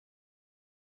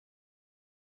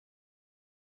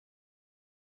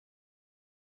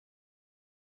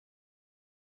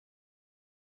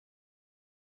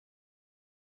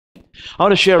I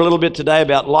want to share a little bit today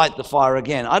about light the fire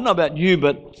again. I don't know about you,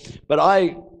 but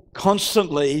I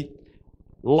constantly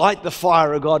light the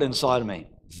fire of God inside of me.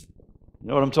 You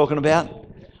know what I'm talking about?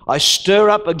 I stir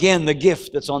up again the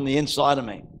gift that's on the inside of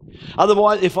me.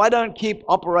 Otherwise, if I don't keep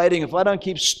operating, if I don't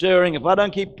keep stirring, if I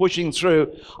don't keep pushing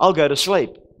through, I'll go to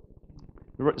sleep.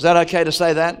 Is that okay to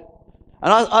say that?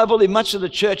 And I believe much of the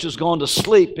church has gone to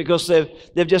sleep because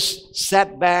they've just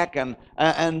sat back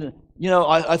and you know,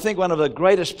 I think one of the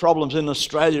greatest problems in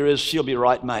Australia is she'll be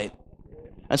right, mate.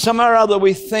 And somehow or other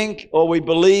we think or we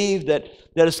believe that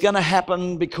it's going to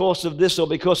happen because of this or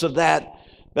because of that.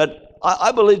 But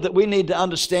I believe that we need to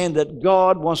understand that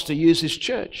God wants to use His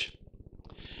church.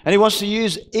 And He wants to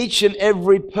use each and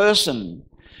every person.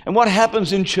 And what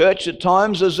happens in church at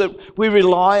times is that we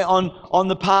rely on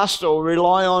the pastor or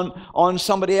rely on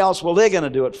somebody else. Well, they're going to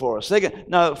do it for us.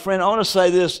 No, friend, I want to say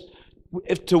this.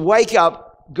 If to wake up,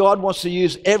 God wants to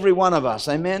use every one of us.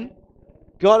 Amen?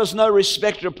 God is no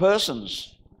respecter of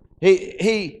persons.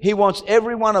 He wants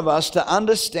every one of us to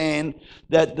understand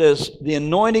that there's the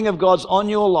anointing of God's on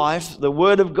your life, the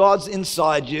Word of God's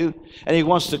inside you, and He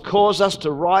wants to cause us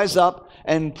to rise up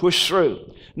and push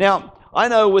through. Now, I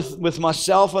know with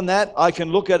myself and that, I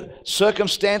can look at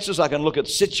circumstances, I can look at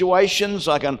situations,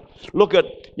 I can look at,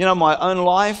 you know, my own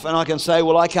life, and I can say,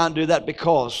 well, I can't do that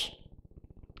because.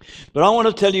 But I want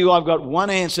to tell you, I've got one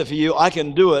answer for you. I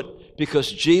can do it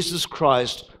because Jesus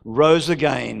Christ rose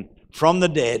again from the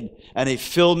dead, and He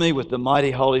filled me with the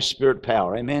mighty Holy Spirit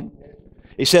power. Amen?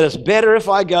 He said, it's better if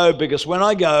I go, because when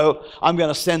I go, I'm going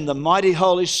to send the mighty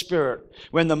Holy Spirit.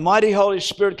 When the mighty Holy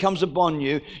Spirit comes upon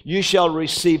you, you shall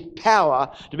receive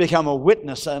power to become a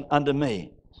witness unto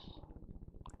me.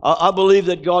 I believe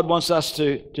that God wants us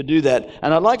to do that.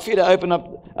 And I'd like for you to open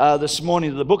up this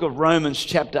morning to the book of Romans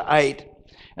chapter 8.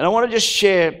 And I want to just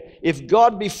share, if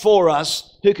God be for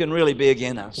us, who can really be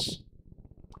against us?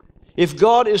 If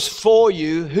God is for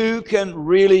you, who can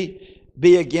really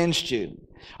be against you?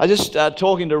 I just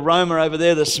talking to Roma over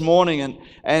there this morning,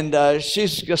 and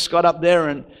she's just got up there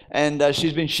and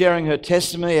she's been sharing her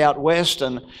testimony out west,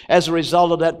 and as a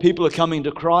result of that, people are coming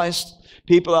to Christ.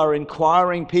 People are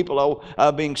inquiring. People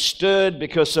are being stirred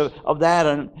because of that.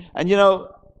 And you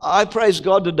know, I praise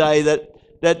God today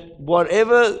that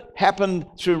whatever happened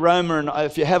through Roma, and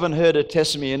if you haven't heard her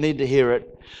testimony, you need to hear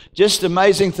it. Just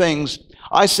amazing things.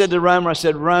 I said to Roma,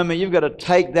 Roma, you've got to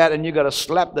take that and you've got to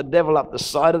slap the devil up the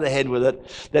side of the head with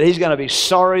it, that he's going to be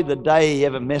sorry the day he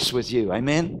ever messed with you.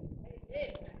 Amen?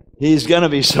 He's going to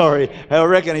be sorry. I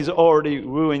reckon he's already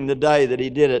ruining the day that he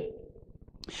did it.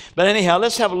 But anyhow,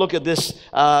 let's have a look at this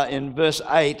in verse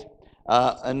 8,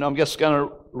 and I'm just going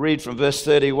to read from verse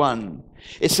 31.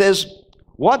 It says,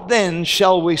 what then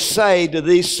shall we say to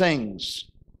these things?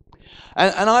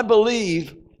 And I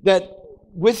believe that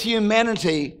with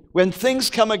humanity, when things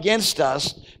come against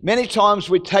us, many times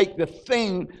we take the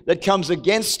thing that comes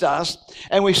against us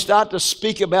and we start to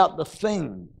speak about the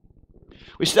thing.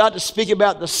 We start to speak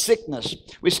about the sickness.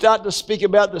 We start to speak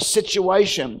about the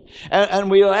situation.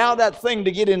 And we allow that thing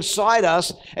to get inside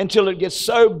us until it gets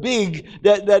so big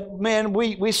that man,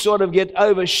 we sort of get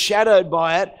overshadowed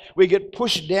by it. We get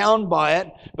pushed down by it.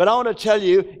 But I want to tell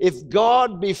you, if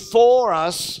God be for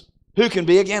us, who can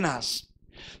be against us?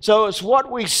 So it's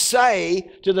what we say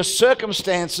to the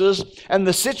circumstances and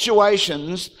the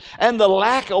situations and the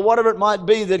lack or whatever it might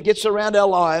be that gets around our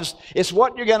lives. It's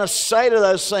what you're going to say to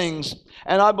those things.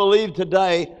 And I believe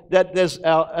today that there's,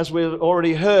 as we've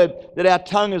already heard, that our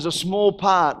tongue is a small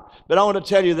part. But I want to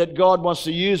tell you that God wants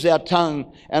to use our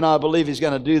tongue, and I believe He's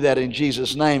going to do that in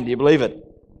Jesus' name. Do you believe it?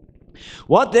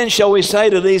 What then shall we say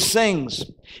to these things?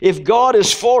 If God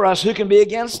is for us, who can be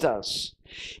against us?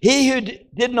 He who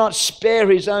did not spare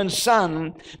His own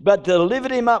Son, but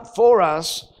delivered Him up for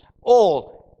us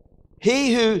all.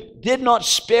 He who did not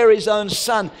spare His own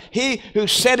Son, He who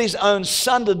sent His own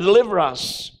Son to deliver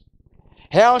us,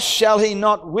 how shall He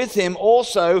not with Him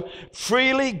also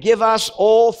freely give us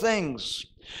all things?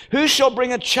 Who shall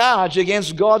bring a charge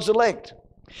against God's elect?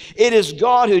 It is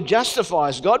God who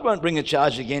justifies. God won't bring a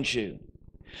charge against you.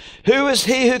 Who is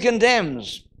he who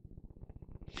condemns?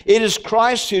 It is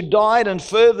Christ who died and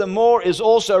furthermore is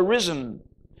also risen,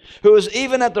 who is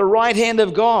even at the right hand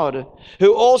of God,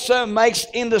 who also makes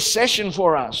intercession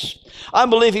for us. I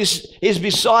believe he's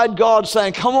beside God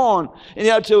saying, come on,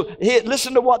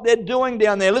 listen to what they're doing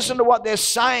down there. Listen to what they're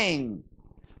saying.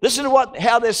 Listen to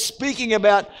how they're speaking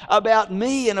about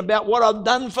me and about what I've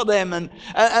done for them. And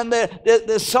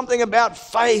there's something about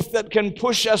faith that can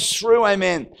push us through,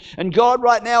 amen. And God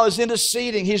right now is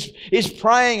interceding. He's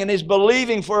praying and He's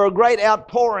believing for a great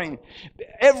outpouring.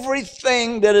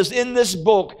 Everything that is in this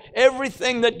book,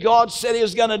 everything that God said He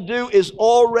was going to do is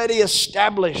already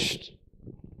established.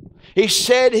 He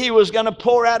said He was going to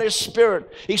pour out His Spirit.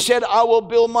 He said, I will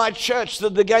build my church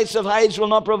that the gates of Hades will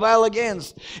not prevail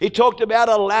against. He talked about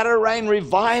a latter rain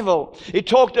revival. He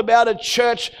talked about a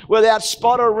church without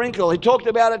spot or wrinkle. He talked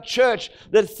about a church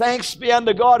that thanks be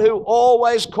unto God who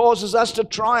always causes us to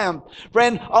triumph.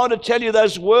 Friend, I want to tell you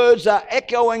those words are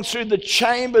echoing through the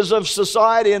chambers of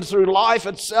society and through life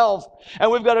itself. And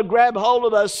we've got to grab hold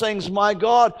of those things. My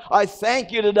God, I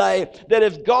thank you today that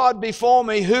if God be for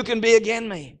me, who can be against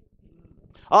me?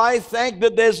 I thank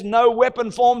that there's no weapon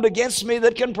formed against me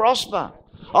that can prosper.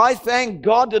 I thank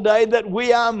God today that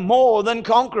we are more than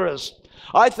conquerors.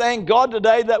 I thank God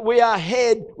today that we are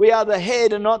the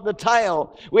head and not the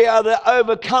tail. We are the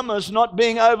overcomers, not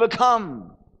being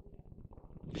overcome.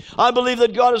 I believe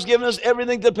that God has given us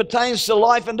everything that pertains to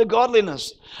life and to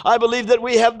godliness. I believe that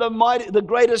we have the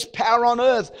greatest power on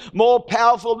earth, more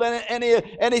powerful than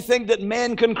anything that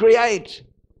man can create,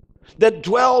 that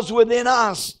dwells within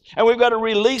us. And we've got to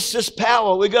release this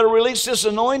power. We've got to release this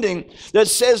anointing that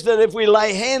says that if we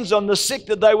lay hands on the sick,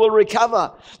 that they will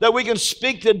recover, that we can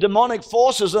speak to demonic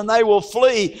forces and they will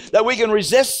flee, that we can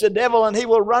resist the devil and he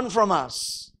will run from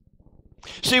us.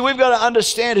 See, we've got to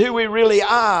understand who we really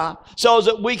are so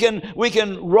that we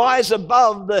can rise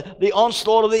above the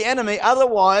onslaught of the enemy.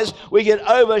 Otherwise, we get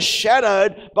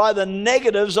overshadowed by the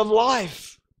negatives of life.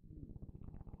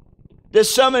 There's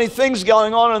so many things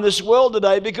going on in this world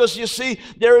today because, you see,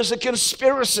 there is a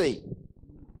conspiracy.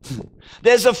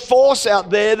 There's a force out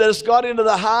there that has got into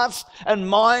the hearts and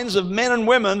minds of men and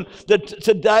women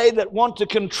today that want to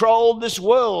control this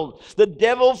world. The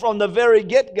devil from the very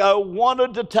get-go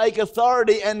wanted to take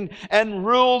authority and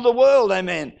rule the world,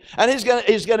 amen. And he's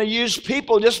going to use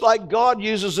people just like God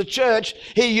uses the church.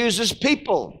 He uses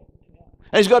people.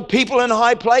 And He's got people in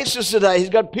high places today. He's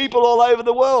got people all over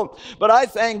the world. But I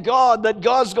thank God that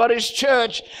God's got His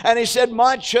church, and He said,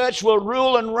 my church will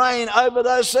rule and reign over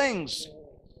those things.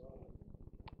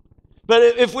 But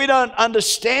if we don't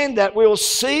understand that, we'll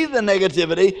see the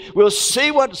negativity, we'll see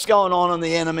what's going on in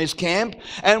the enemy's camp,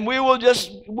 and we will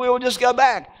just go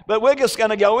back. But we're just going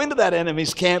to go into that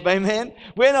enemy's camp, amen?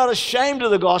 We're not ashamed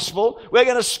of the gospel. We're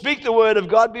going to speak the word of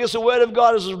God because the word of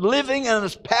God is living and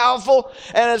it's powerful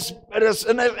and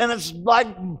it's like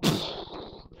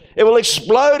it will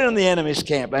explode in the enemy's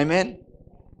camp, amen?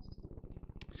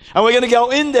 And we're going to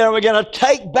go in there and we're going to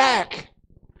take back.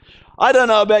 I don't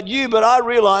know about you, but I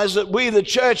realize that we, the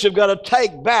church, have got to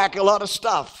take back a lot of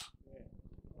stuff.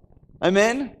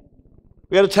 Amen?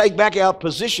 We've got to take back our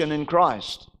position in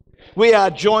Christ. We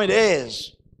are joint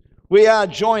heirs. We are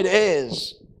joint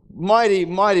heirs. Mighty,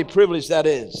 mighty privilege that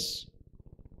is.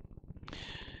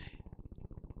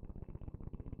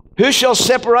 Who shall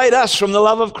separate us from the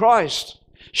love of Christ?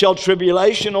 Shall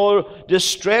tribulation or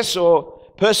distress or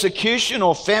persecution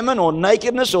or famine or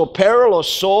nakedness or peril or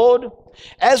sword?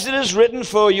 As it is written,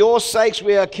 for your sakes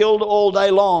we are killed all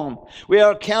day long. We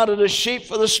are counted as sheep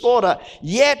for the slaughter.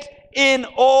 Yet in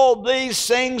all these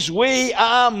things we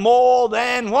are more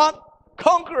than what?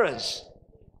 Conquerors.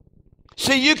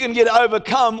 See, you can get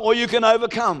overcome or you can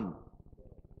overcome.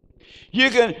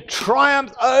 You can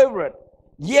triumph over it.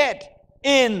 Yet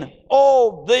in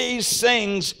all these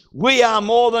things we are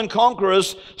more than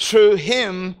conquerors through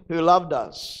Him who loved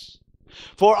us.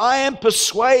 For I am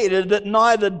persuaded that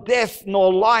neither death,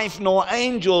 nor life, nor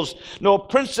angels, nor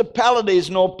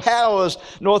principalities, nor powers,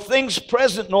 nor things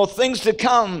present, nor things to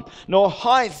come, nor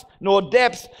height, nor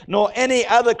depth, nor any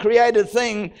other created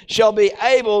thing shall be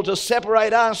able to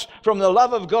separate us from the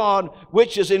love of God,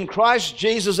 which is in Christ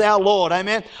Jesus our Lord.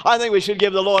 Amen. I think we should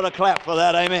give the Lord a clap for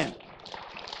that. Amen.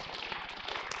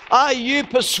 Are you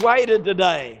persuaded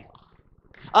today?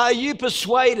 Are you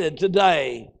persuaded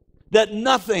today that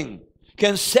nothing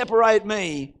can separate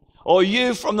me or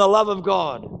you from the love of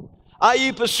God? Are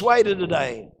you persuaded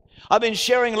today? I've been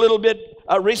sharing a little bit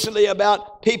recently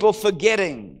about people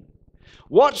forgetting.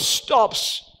 What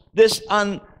stops this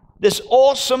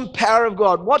awesome power of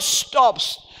God? What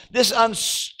stops this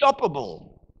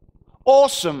unstoppable,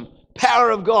 awesome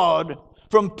power of God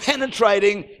from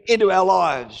penetrating into our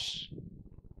lives?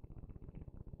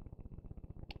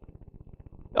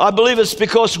 I believe it's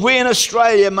because we in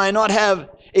Australia may not have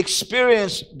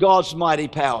experienced God's mighty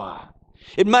power.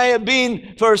 It may have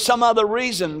been for some other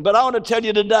reason, but I want to tell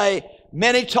you today,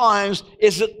 many times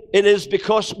it is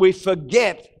because we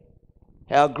forget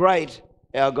how great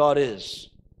our God is.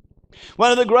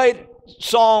 One of the great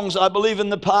songs, I believe, in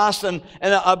the past, and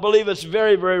I believe it's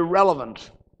very, very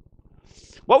relevant.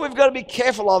 What we've got to be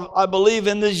careful of, I believe,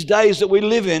 in these days that we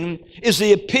live in, is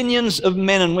the opinions of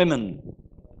men and women.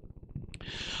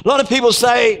 A lot of people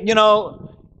say,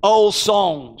 old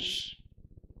songs.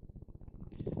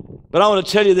 But I want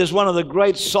to tell you, there's one of the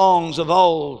great songs of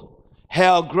old,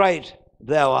 How Great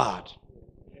Thou Art.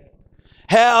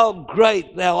 How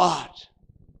great Thou art.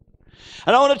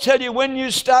 And I want to tell you, when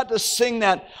you start to sing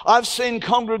that, I've seen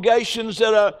congregations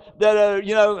that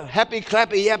are happy,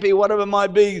 clappy, yappy, whatever it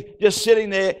might be, just sitting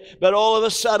there. But all of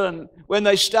a sudden, when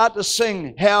they start to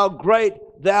sing, how great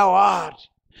Thou art,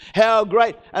 how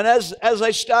great. And as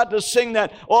they start to sing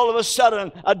that, all of a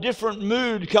sudden, a different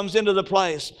mood comes into the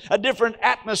place. A different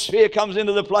atmosphere comes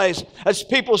into the place. As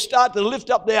people start to lift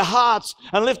up their hearts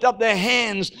and lift up their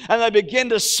hands, and they begin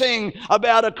to sing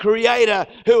about a Creator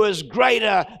who is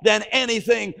greater than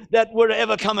anything that would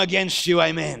ever come against you.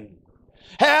 Amen.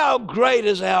 How great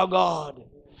is our God.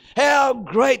 How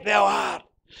great Thou art.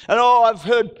 And I've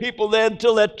heard people there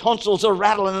until their tonsils are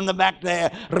rattling in the back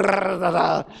there,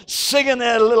 singing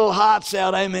their little hearts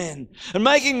out, amen, and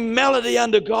making melody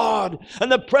unto God,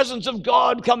 and the presence of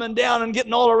God coming down and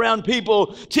getting all around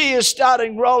people, tears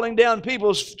starting rolling down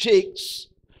people's cheeks.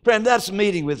 Friend, that's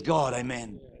meeting with God,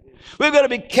 amen. We've got to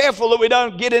be careful that we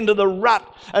don't get into the rut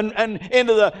and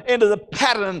into the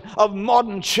pattern of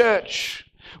modern church.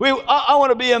 I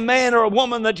want to be a man or a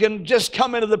woman that can just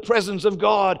come into the presence of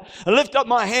God and lift up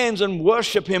my hands and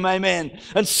worship Him, amen,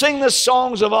 and sing the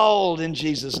songs of old in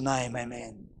Jesus' name,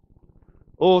 amen.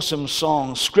 Awesome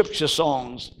songs, scripture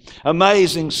songs,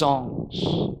 amazing songs.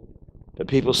 But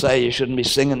people say you shouldn't be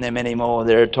singing them anymore.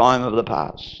 They're a time of the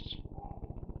past.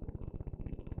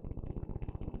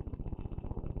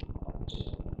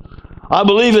 I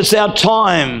believe it's our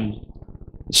time.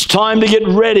 It's time to get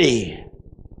ready.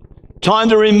 Time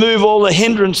to remove all the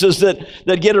hindrances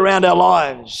that get around our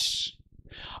lives.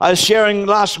 I was sharing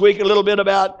last week a little bit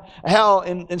about how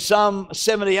in Psalm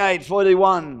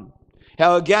 78:41,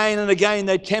 how again and again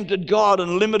they tempted God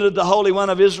and limited the Holy One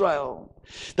of Israel.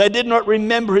 They did not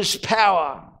remember His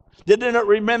power. They did not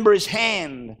remember His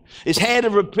hand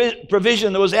of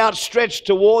provision that was outstretched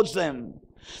towards them.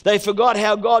 They forgot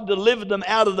how God delivered them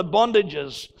out of the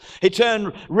bondages. He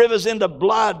turned rivers into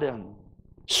blood and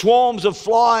swarms of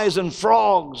flies and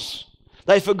frogs.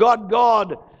 They forgot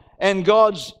God and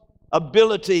God's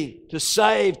ability to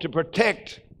save, to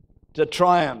protect, to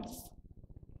triumph.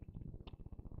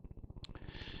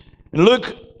 In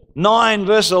Luke 9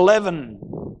 verse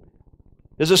 11,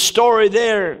 there's a story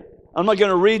there. I'm not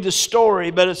going to read the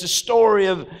story, but it's a story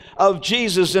of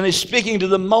Jesus, and He's speaking to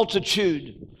the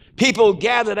multitude. People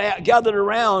gathered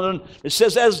around, and it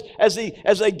says as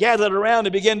they gathered around, He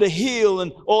began to heal,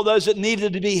 and all those that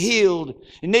needed to be healed.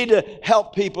 He needed to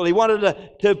help people. He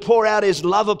wanted to pour out His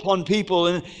love upon people,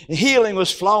 and healing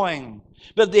was flowing.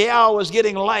 But the hour was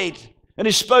getting late, and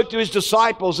He spoke to His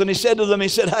disciples, and He said to them, He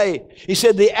said,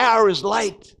 the hour is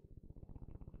late.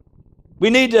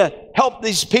 We need to help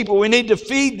these people. We need to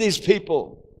feed these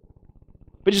people.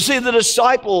 But you see, the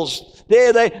disciples,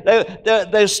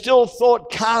 they still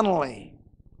thought carnally.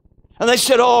 And they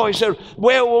said, He said,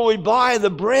 where will we buy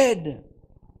the bread?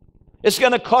 It's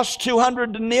going to cost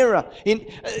 200 denarii.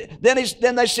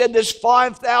 Then they said, there's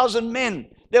 5,000 men.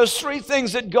 There was three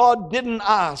things that God didn't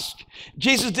ask.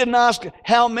 Jesus didn't ask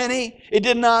how many. He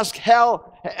didn't ask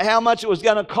how much it was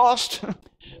going to cost.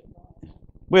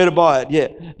 Where to buy it, yeah.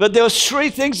 But there was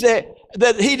three things there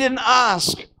that He didn't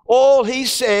ask. All He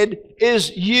said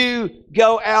is, you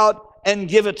go out and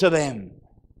give it to them.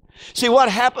 See, what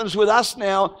happens with us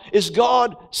now is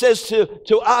God says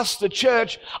to us, the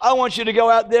church, I want you to go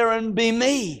out there and be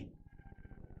me.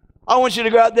 I want you to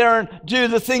go out there and do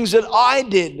the things that I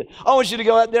did. I want you to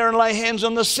go out there and lay hands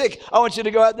on the sick. I want you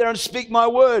to go out there and speak my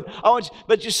word.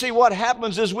 But you see, what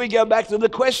happens is we go back to the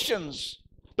questions.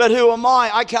 But who am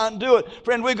I? I can't do it.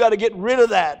 Friend, we've got to get rid of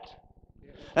that.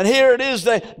 And here it is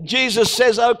that Jesus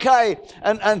says, okay.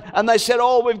 And they said,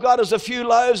 all we've got is a few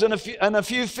loaves and a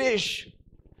few fish.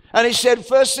 And He said,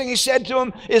 first thing He said to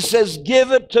them, it says,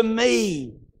 give it to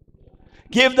me.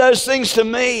 Give those things to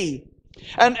me.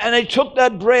 And He took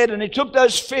that bread and He took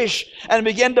those fish and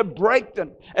began to break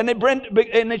them. And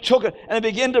He took it and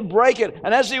He began to break it.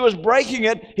 And as He was breaking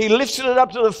it, He lifted it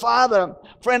up to the Father,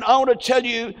 friend, I want to tell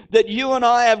you that you and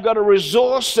I have got a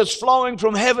resource that's flowing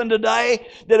from heaven today,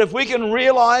 that if we can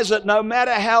realize that no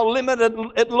matter how limited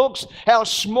it looks, how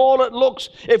small it looks,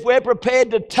 if we're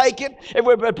prepared to take it, if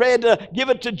we're prepared to give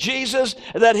it to Jesus,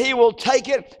 that He will take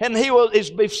it, and He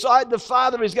is beside the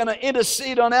Father. He's going to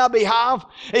intercede on our behalf.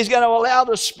 He's going to allow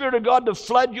the Spirit of God to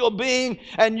flood your being,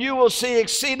 and you will see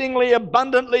exceedingly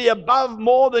abundantly above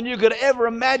more than you could ever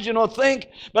imagine or think.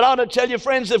 But I want to tell you,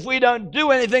 friends, if we don't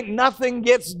do anything, nothing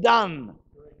gets done.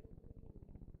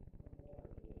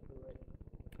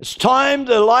 It's time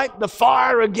to light the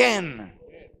fire again.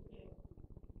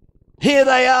 Here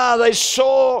they are. They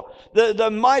saw the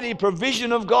mighty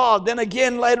provision of God. Then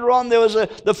again, later on, there was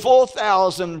the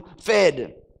 4,000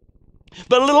 fed.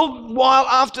 But a little while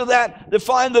after that, they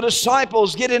find the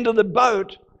disciples get into the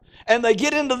boat. And they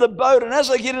get into the boat. And as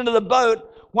they get into the boat,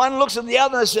 one looks at the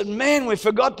other and said, man, we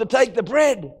forgot to take the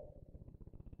bread.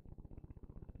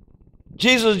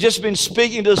 Jesus had just been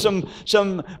speaking to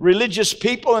some religious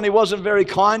people, and He wasn't very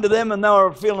kind to them, and they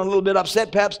were feeling a little bit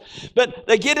upset perhaps. But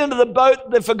they get into the boat,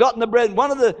 they've forgotten the bread.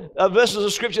 One of the verses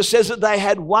of Scripture says that they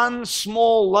had one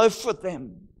small loaf with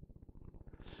them.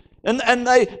 And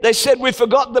they said, we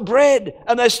forgot the bread,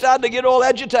 and they started to get all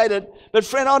agitated. But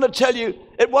friend, I want to tell you,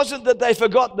 it wasn't that they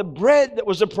forgot the bread that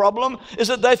was the problem, is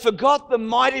that they forgot the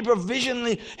mighty provision,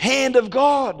 the hand of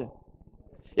God.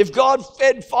 If God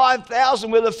fed 5,000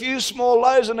 with a few small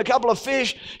loaves and a couple of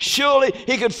fish, surely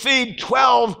He could feed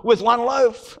 12 with one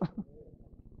loaf.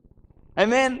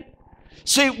 Amen?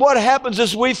 See, what happens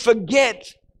is we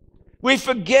forget. We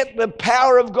forget the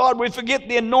power of God. We forget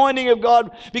the anointing of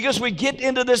God because we get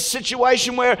into this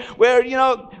situation where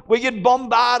we get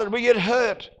bombarded, we get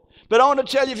hurt. But I want to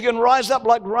tell you, if you can rise up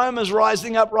like Roma's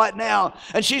rising up right now,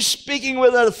 and she's speaking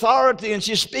with authority, and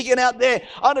she's speaking out there,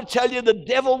 I want to tell you the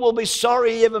devil will be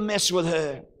sorry he ever messed with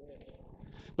her.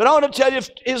 But I want to tell you,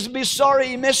 he'll be sorry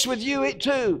he messed with you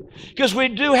too, because we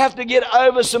do have to get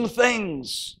over some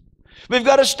things. We've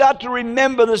got to start to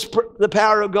remember the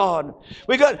power of God.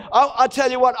 I tell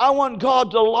you what, I want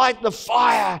God to light the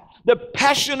fire, the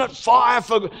passionate fire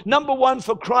for, number one,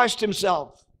 for Christ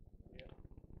Himself.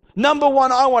 Number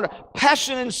one, I want a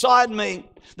passion inside me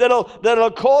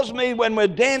that'll cause me when we're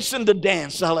dancing to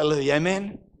dance. Hallelujah,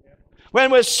 amen.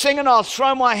 When we're singing, I'll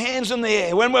throw my hands in the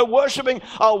air. When we're worshiping,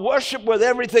 I'll worship with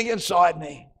everything inside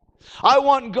me. I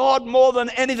want God more than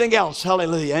anything else.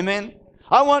 Hallelujah, amen.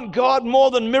 I want God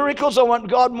more than miracles. I want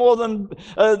God more than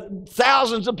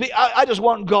thousands of people. I just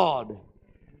want God.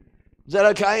 Is that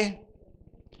okay?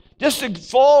 Just to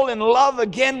fall in love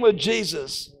again with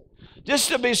Jesus. Just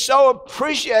to be so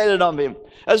appreciated of Him.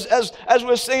 As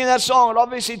we're singing that song, it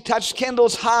obviously touched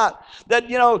Kendall's heart. That,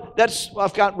 I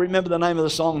can't remember the name of the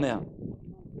song now.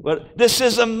 But this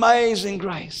is amazing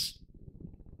grace.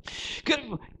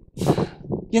 Can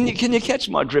you catch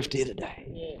my drift here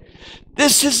today?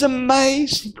 This is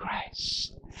amazing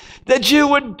grace. That you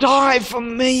would die for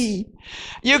me.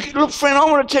 Look, friend, I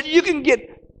want to tell you, you can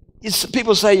get,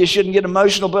 people say you shouldn't get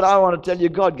emotional, but I want to tell you,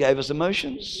 God gave us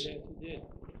emotions.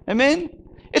 Amen?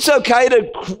 It's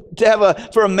okay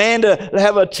for a man to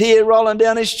have a tear rolling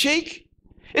down his cheek.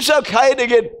 It's okay to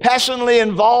get passionately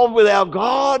involved with our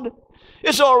God.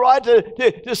 It's all right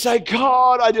to say,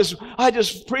 God, I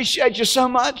just appreciate you so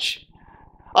much.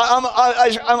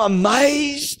 I'm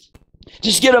amazed.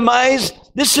 Just get amazed.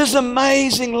 This is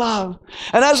amazing love.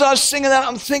 And as I was singing that,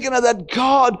 I'm thinking of that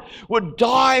God would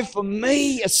die for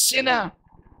me, a sinner.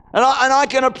 And I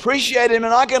can appreciate Him,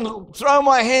 and I can throw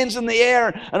my hands in the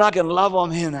air, and I can love on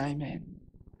Him. Amen.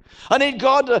 I need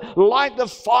God to light the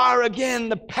fire again,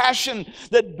 the passion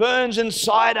that burns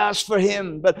inside us for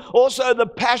Him, but also the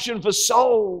passion for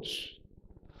souls,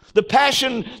 the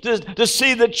passion to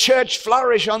see the church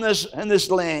flourish in this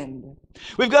land.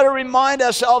 We've got to remind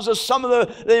ourselves of some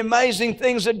of the amazing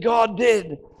things that God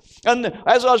did. And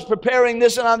as I was preparing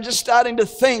this, and I'm just starting to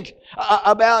think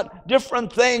about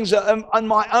different things in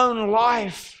my own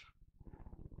life.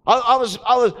 I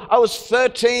was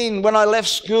 13 when I left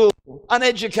school,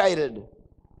 uneducated.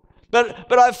 But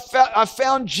I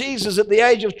found Jesus at the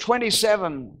age of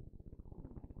 27.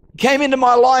 Came into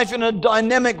my life in a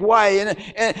dynamic way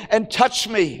and touched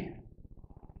me.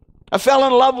 I fell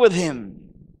in love with Him.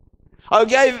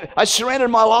 I surrendered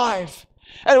my life.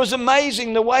 And it was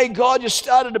amazing the way God just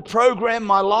started to program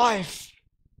my life.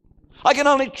 I can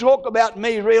only talk about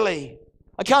me, really.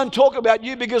 I can't talk about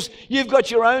you because you've got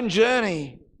your own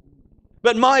journey.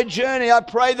 But my journey, I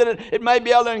pray that it may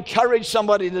be able to encourage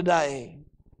somebody today.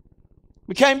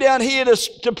 We came down here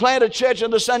to plant a church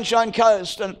on the Sunshine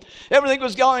Coast, and everything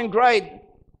was going great. I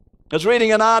was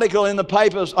reading an article in the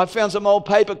papers. I found some old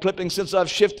paper clippings since I've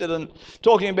shifted, and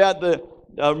talking about the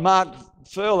Mark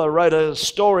Furler wrote a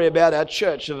story about our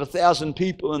church of 1,000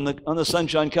 people on the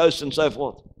Sunshine Coast and so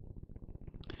forth.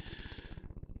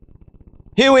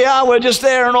 Here we are, we're just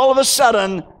there, and all of a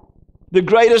sudden, the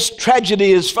greatest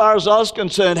tragedy, as far as I was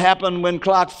concerned, happened when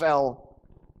Clark fell.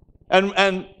 And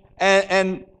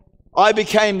I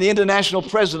became the international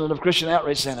president of Christian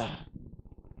Outreach Center.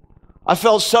 I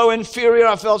felt so inferior,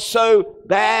 I felt so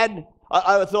bad.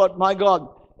 I thought, my God,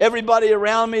 everybody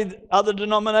around me, other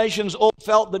denominations, all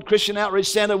felt that Christian Outreach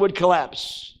Center would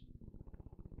collapse.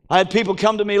 I had people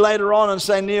come to me later on and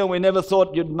say, Neil, we never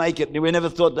thought you'd make it. We never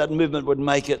thought that movement would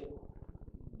make it.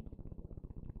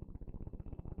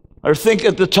 I think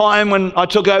at the time when I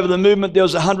took over the movement, there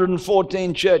was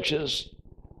 114 churches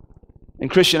in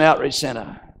Christian Outreach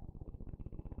Center.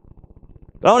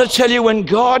 But I want to tell you, when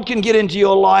God can get into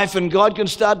your life and God can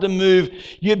start to move,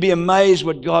 you'd be amazed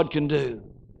what God can do.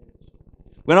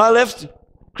 When I left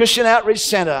Christian Outreach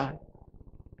Center,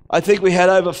 I think we had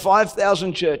over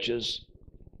 5,000 churches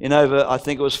in over, I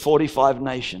think it was 45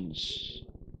 nations.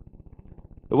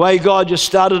 The way God just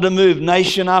started to move,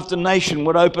 nation after nation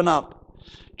would open up.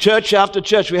 Church after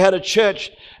church. We had a church,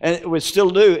 and we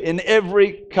still do, in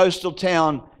every coastal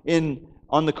town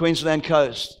on the Queensland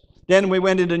coast. Then we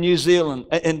went into New Zealand,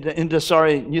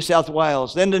 New South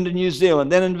Wales, then into New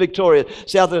Zealand, then into Victoria,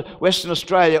 South of Western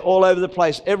Australia, all over the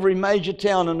place. Every major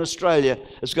town in Australia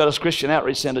has got a Christian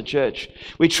Outreach Centre church.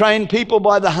 We train people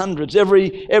by the hundreds.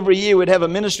 Every year we'd have a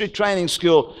ministry training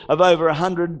school of over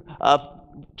 100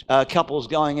 couples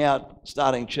going out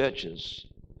starting churches.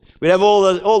 We'd have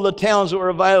all the towns that were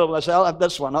available. I say, I'll have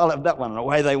this one, I'll have that one, and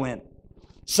away they went.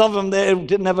 Some of them there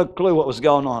didn't have a clue what was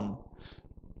going on.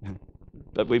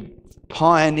 But we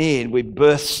pioneered, we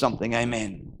birthed something,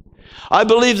 amen. I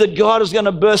believe that God is going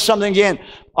to birth something again.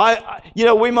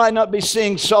 We might not be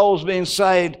seeing souls being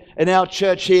saved in our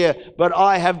church here, but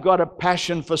I have got a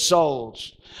passion for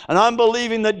souls. And I'm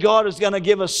believing that God is going to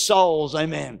give us souls,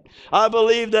 amen. I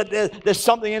believe that there's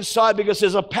something inside because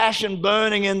there's a passion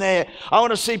burning in there. I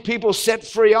want to see people set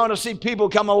free. I want to see people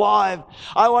come alive.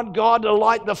 I want God to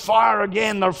light the fire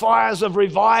again, the fires of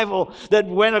revival that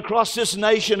went across this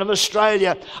nation of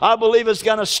Australia. I believe it's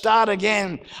going to start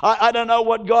again. I don't know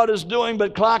what God is doing,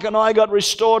 but Clark and I got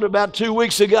restored about 2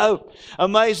 weeks ago.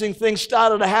 Amazing things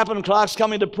started to happen. Clark's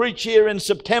coming to preach here in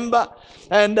September,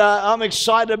 and I'm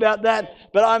excited about that.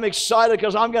 But I'm excited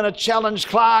because I'm going to challenge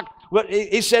Clark.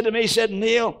 He said to me, he said,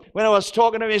 Neil, when I was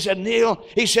talking to him, he said, Neil,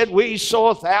 he said, we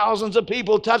saw thousands of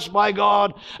people touched by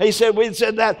God. He said, we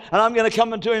said that, and I'm going to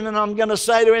come to him and I'm going to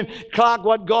say to him, Clark,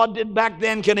 what God did back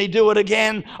then, can he do it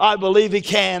again? I believe he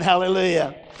can.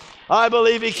 Hallelujah. I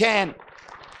believe he can.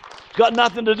 Got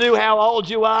nothing to do how old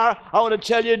you are. I want to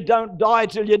tell you, don't die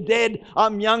till you're dead.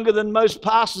 I'm younger than most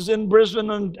pastors in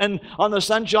Brisbane and on the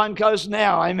Sunshine Coast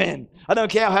now. Amen. I don't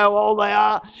care how old they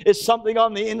are. It's something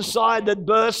on the inside that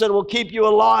bursts that will keep you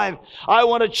alive. I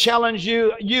want to challenge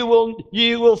you. You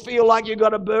will feel like you've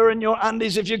got a burr in your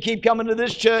undies if you keep coming to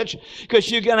this church,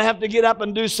 because you're going to have to get up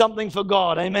and do something for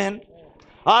God. Amen.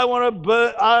 I want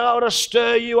to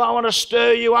stir you. I want to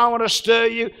stir you. I want to stir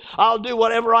you. I'll do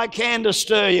whatever I can to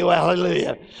stir you.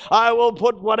 Hallelujah. I will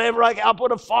put I'll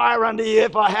put a fire under you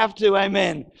if I have to.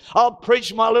 Amen. I'll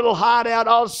preach my little heart out.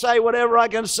 I'll say whatever I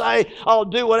can say. I'll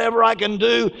do whatever I can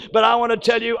do. But I want to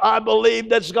tell you, I believe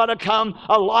there's got to come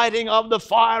a lighting of the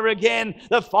fire again.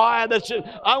 The fire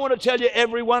I want to tell you,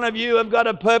 every one of you have got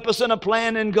a purpose and a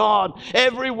plan in God.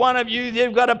 Every one of you,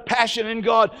 you've got a passion in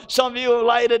God. Some of you have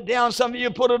laid it down. Some of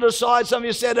you put it aside. Some of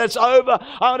you said it's over.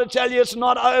 I want to tell you, it's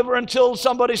not over until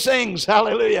somebody sings.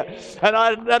 Hallelujah.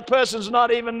 And that person's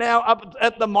not even now up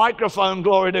at the microphone.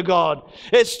 Glory to God.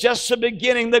 It's just the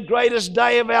beginning. The greatest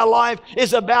day of our life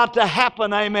is about to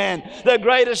happen. Amen. The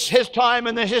greatest time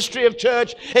in the history of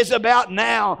church is about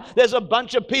now. There's a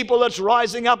bunch of people that's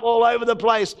rising up all over the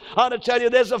place. I want to tell you,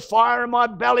 there's a fire in my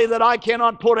belly that I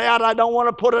cannot put out. I don't want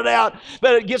to put it out,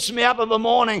 but it gets me up in the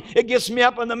morning. It gets me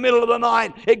up in the middle of the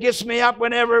night. It gets me up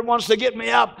whenever it wants to get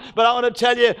me up. But I want to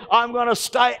tell you, I'm going to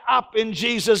stay up in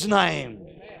Jesus' name.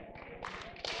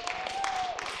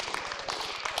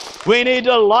 We need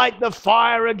to light the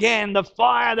fire again, the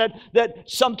fire that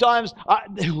sometimes...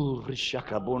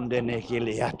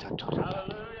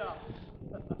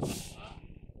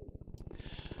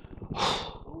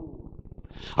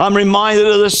 I I'm reminded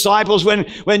of the disciples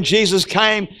when Jesus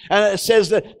came, and it says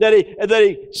that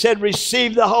he said,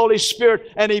 receive the Holy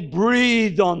Spirit, and he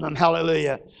breathed on them.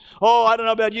 Hallelujah. Oh, I don't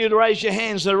know about you, to raise your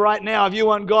hands right now if you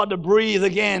want God to breathe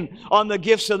again on the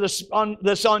gifts that's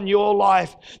on your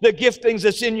life, the giftings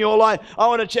that's in your life. I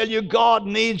want to tell you, God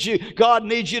needs you. God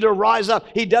needs you to rise up.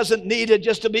 He doesn't need it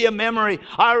just to be a memory.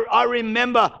 I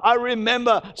remember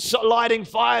lighting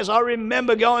fires. I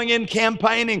remember going in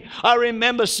campaigning. I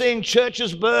remember seeing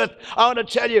churches birth. I want to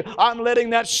tell you, I'm letting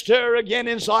that stir again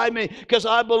inside me, because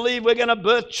I believe we're going to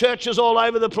birth churches all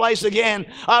over the place again.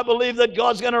 I believe that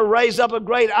God's going to raise up a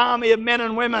great army of men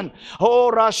and women.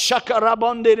 I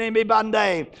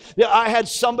had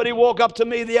somebody walk up to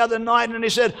me the other night, and he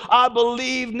said, I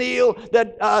believe, Neil,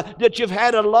 that you've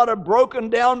had a lot of broken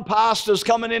down pastors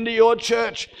coming into your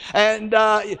church. And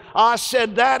I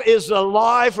said, that is a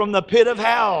lie from the pit of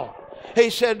hell. He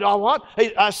said, oh, what?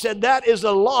 I said, that is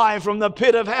a lie from the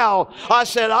pit of hell. I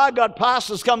said, I got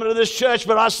pastors coming to this church,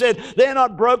 but I said, they're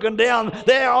not broken down.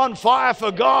 They're on fire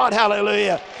for God.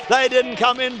 Hallelujah. They didn't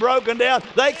come in broken down.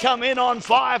 They come in on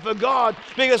fire for God,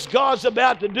 because God's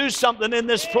about to do something in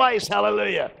this place.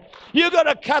 Hallelujah. You got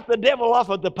to cut the devil off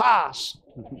at the pass.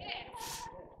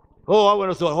 Oh, I would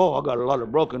have thought, oh, I got a lot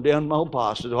of broken down old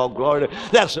pastors. Oh, glory.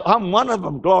 I'm one of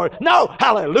them, glory. No,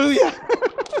 hallelujah.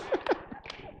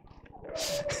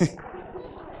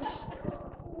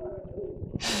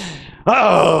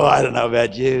 Oh, I don't know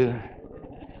about you.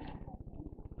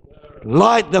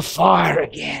 Light the fire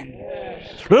again.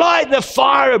 Light the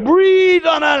fire. Breathe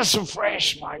on us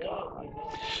afresh, my God.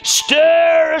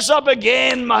 Stir us up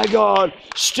again, my God.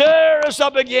 Stir us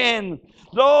up again.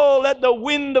 Oh, let the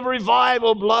wind of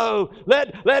revival blow.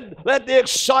 Let the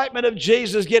excitement of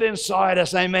Jesus get inside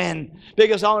us. Amen.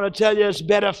 Because I want to tell you, it's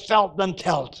better felt than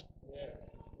telt.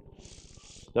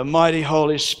 The mighty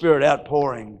Holy Spirit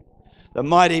outpouring. The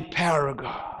mighty power of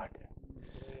God.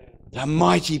 The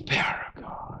mighty power of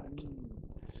God.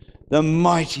 The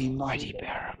mighty, mighty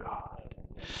power of God.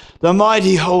 The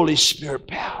mighty Holy Spirit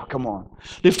power. Come on.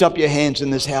 Lift up your hands in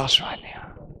this house right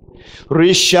now.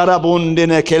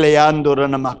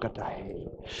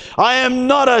 I am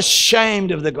not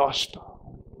ashamed of the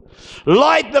gospel.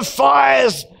 Light the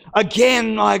fires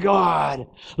again, my God.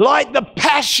 Light the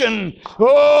passion.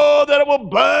 Oh, that it will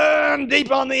burn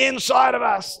deep on the inside of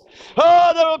us.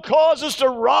 Oh, that will cause us to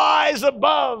rise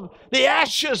above the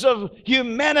ashes of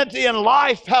humanity and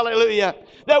life. Hallelujah.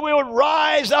 That we would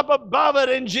rise up above it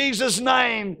in Jesus'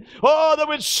 name. Oh, that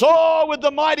we'd soar with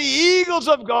the mighty eagles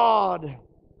of God.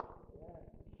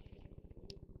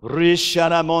 Oh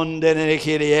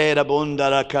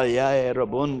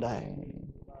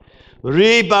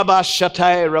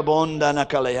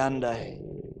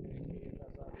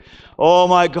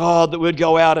my God, that we'd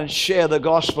go out and share the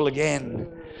gospel again.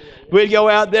 We'd go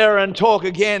out there and talk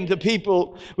again to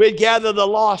people. We'd gather the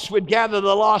lost. We'd gather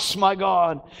the lost, my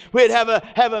God. We'd have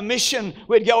a mission.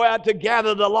 We'd go out to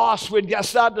gather the lost. We'd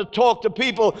start to talk to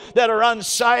people that are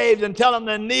unsaved and tell them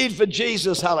their need for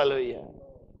Jesus. Hallelujah.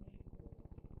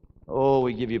 Oh,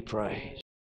 we give you praise.